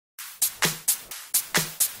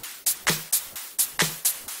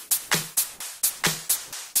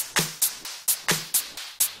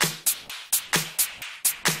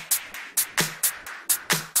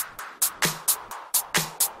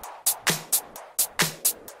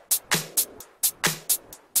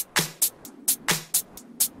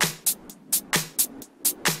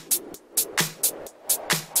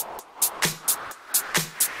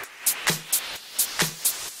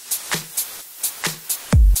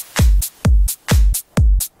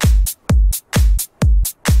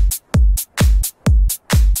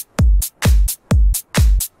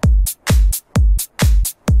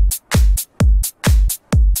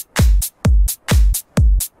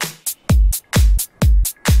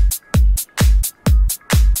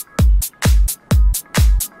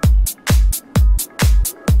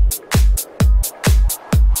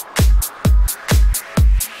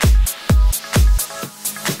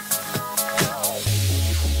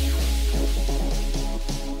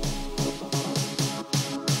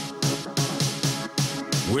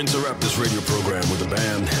We interrupt this radio program with a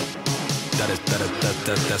band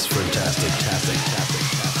that's fantastic.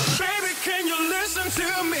 Baby, can you listen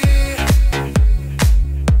to me?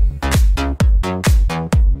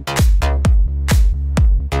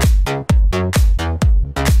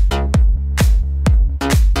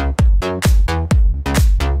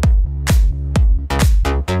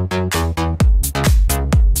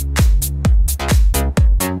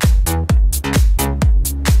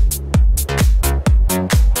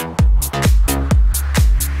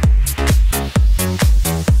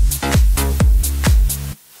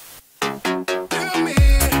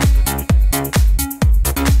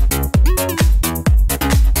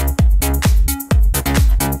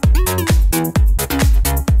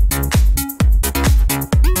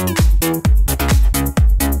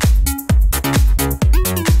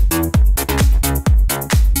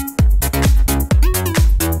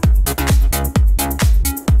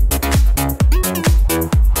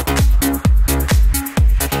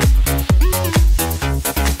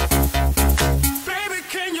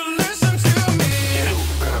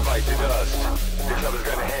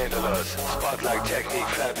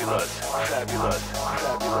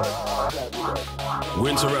 We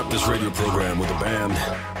interrupt this radio program with a band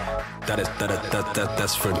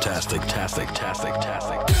that's fantastic.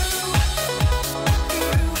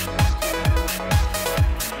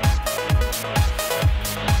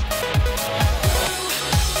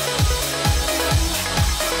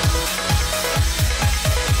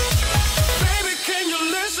 Baby, can you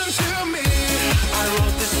listen to me? I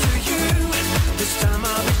wrote this to you. This time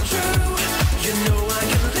I'll be true. You know I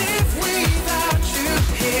can live without you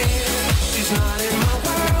here. She's not in my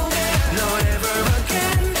world, not ever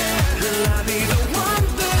again. Will I be the one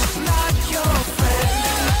that's not your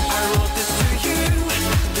friend? I wrote this to you.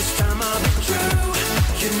 This time I'll be true.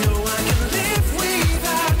 You know I can live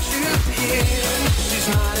without you here. She's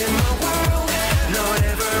not in my world, not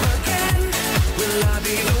ever again. Will I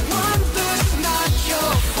be the one that's not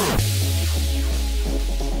your friend?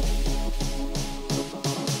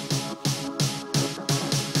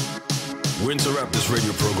 We interrupt this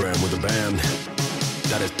radio program with a band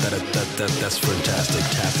that's fantastic.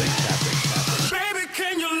 Baby,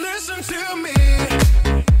 can you listen to me?